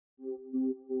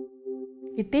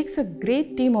It takes a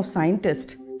great team of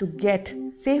scientists to get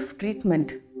safe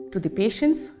treatment to the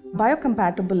patients,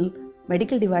 biocompatible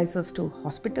medical devices to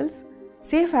hospitals,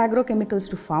 safe agrochemicals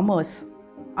to farmers.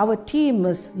 Our team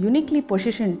is uniquely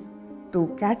positioned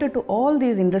to cater to all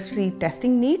these industry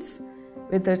testing needs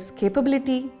with its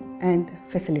capability and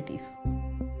facilities.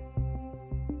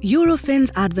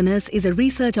 Eurofins Advinus is a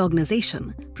research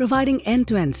organization providing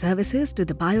end-to-end services to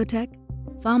the biotech,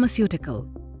 pharmaceutical,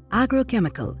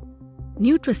 agrochemical,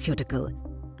 nutraceutical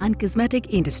and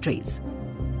cosmetic industries.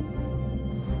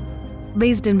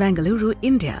 Based in Bengaluru,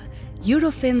 India,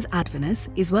 Eurofins Advinus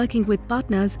is working with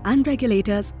partners and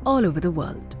regulators all over the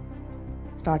world.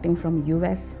 Starting from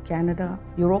US, Canada,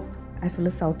 Europe, as well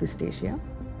as Southeast Asia.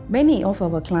 Many of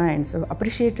our clients have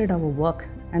appreciated our work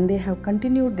and they have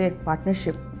continued their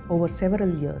partnership over several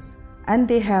years, and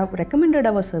they have recommended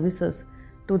our services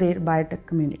to their biotech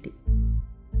community.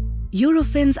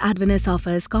 Eurofins Advinus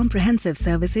offers comprehensive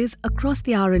services across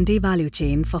the R&D value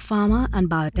chain for pharma and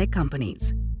biotech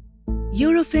companies.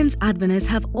 Eurofins Advinus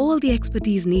have all the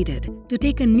expertise needed to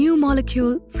take a new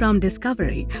molecule from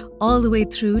discovery all the way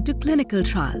through to clinical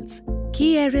trials.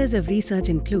 Key areas of research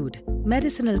include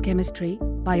medicinal chemistry,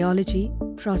 biology,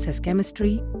 process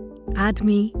chemistry,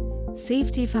 ADME,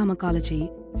 safety pharmacology,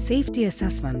 safety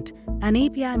assessment, and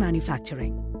API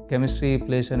manufacturing. Chemistry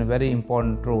plays a very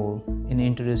important role in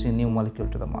introducing new molecule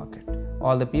to the market.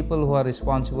 All the people who are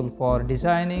responsible for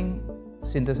designing,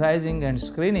 synthesizing and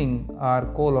screening are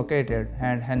co-located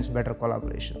and hence better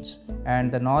collaborations.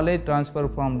 And the knowledge transfer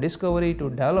from discovery to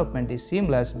development is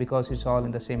seamless because it's all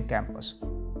in the same campus.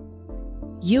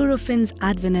 Eurofins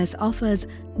Advinus offers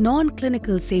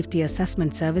non-clinical safety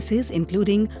assessment services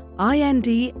including IND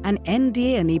and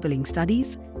NDA enabling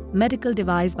studies, medical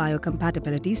device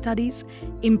biocompatibility studies,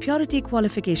 impurity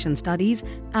qualification studies,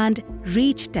 and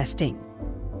REACH testing.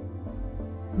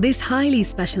 This highly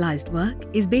specialized work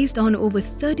is based on over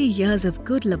 30 years of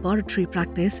good laboratory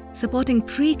practice supporting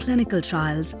preclinical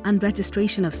trials and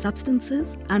registration of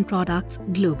substances and products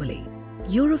globally.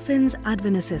 Eurofins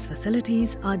Advinus'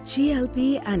 facilities are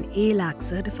GLP and ALAC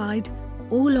certified,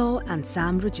 OLAW and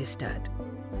SAM registered.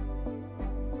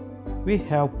 We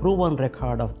have proven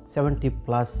record of 70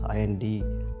 plus IND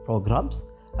programs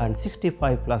and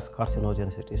 65 plus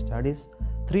carcinogenicity studies,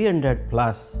 300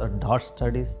 plus DOT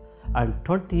studies and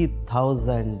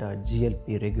 20,000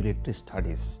 GLP regulatory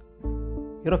studies.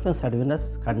 Eurofins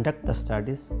Advinus conduct the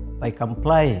studies by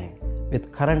complying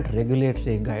with current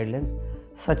regulatory guidelines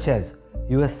such as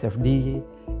US FDA,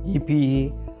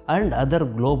 EPA and other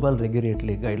global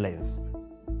regulatory guidelines.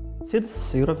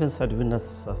 Since Eurofins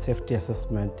Advinus safety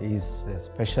assessment is a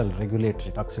special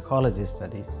regulatory toxicology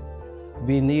studies,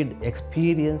 we need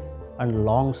experience and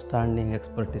long-standing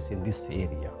expertise in this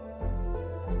area.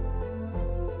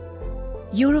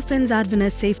 Eurofins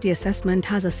Advinus Safety Assessment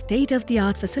has a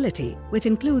state-of-the-art facility which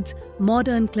includes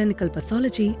modern clinical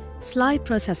pathology, slide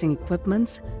processing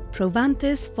equipments,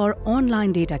 Provantis for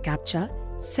online data capture,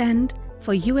 SEND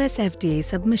for US FDA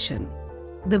submission.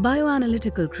 The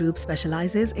bioanalytical group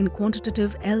specializes in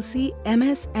quantitative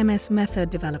LC-MS method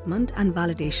development and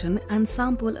validation and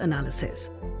sample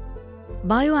analysis.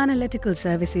 Bioanalytical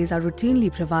services are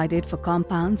routinely provided for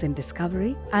compounds in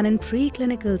discovery and in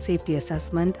preclinical safety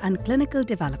assessment and clinical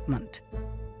development.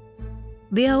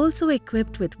 They are also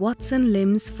equipped with Watson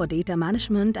LIMS for data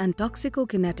management and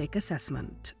toxicokinetic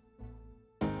assessment.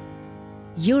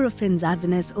 Eurofins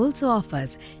Advinus also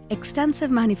offers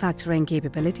extensive manufacturing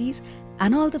capabilities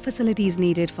and all the facilities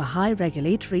needed for high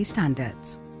regulatory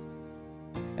standards.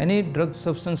 Any drug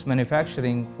substance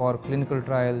manufacturing for clinical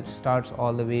trial starts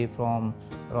all the way from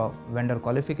vendor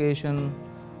qualification,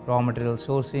 raw material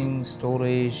sourcing,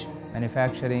 storage,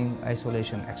 manufacturing,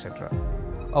 isolation, etc.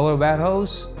 Our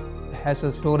warehouse has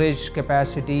a storage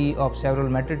capacity of several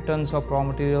metric tons of raw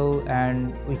material,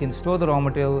 and we can store the raw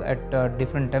material at a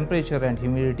different temperature and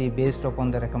humidity based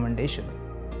upon the recommendation.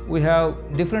 We have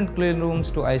different clean rooms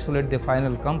to isolate the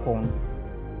final compound.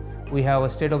 We have a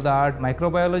state-of-the-art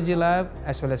microbiology lab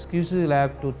as well as QC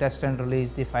lab to test and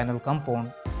release the final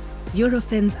compound.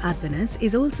 Eurofins Advinus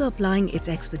is also applying its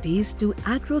expertise to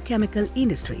agrochemical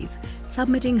industries,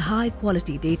 submitting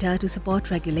high-quality data to support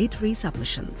regulatory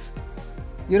submissions.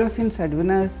 Eurofins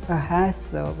Advinus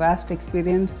has vast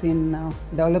experience in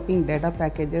developing data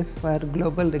packages for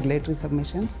global regulatory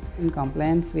submissions in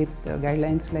compliance with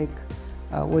guidelines like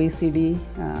OECD,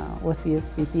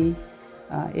 OCSPP,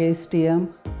 ASTM.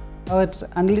 Our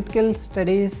analytical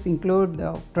studies include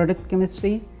product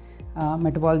chemistry,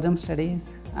 metabolism studies,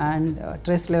 and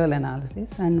trace level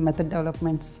analysis and method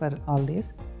developments for all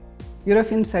these.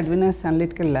 Eurofins Advinus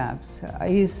Analytical Labs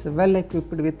is well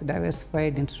equipped with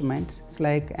diversified instruments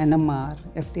like NMR,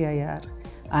 FTIR,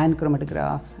 ion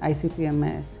chromatographs,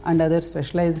 ICP-MS and other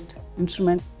specialized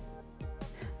instruments.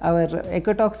 Our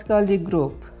ecotoxicology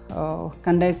group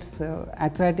conducts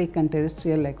aquatic and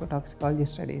terrestrial ecotoxicology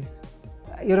studies.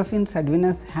 Eurofins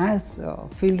Advinus has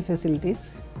field facilities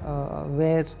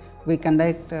where we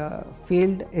conduct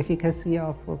field efficacy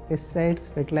of pesticides,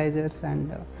 fertilizers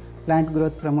and plant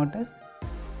growth promoters.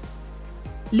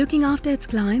 Looking after its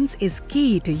clients is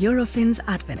key to Eurofins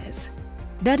Advinus.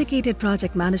 Dedicated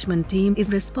project management team is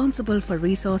responsible for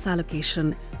resource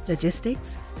allocation,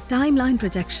 logistics, timeline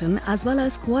projection as well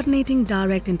as coordinating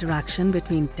direct interaction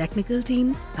between technical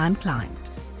teams and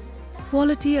client.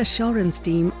 Quality assurance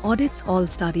team audits all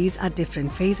studies at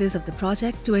different phases of the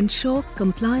project to ensure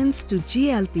compliance to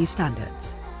GLP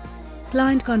standards.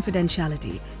 Client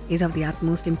confidentiality is of the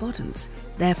utmost importance.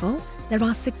 Therefore, there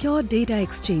are secure data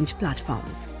exchange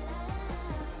platforms.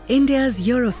 India's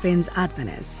Eurofins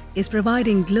Advinus is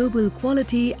providing global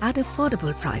quality at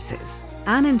affordable prices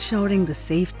and ensuring the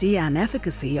safety and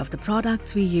efficacy of the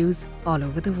products we use all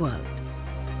over the world.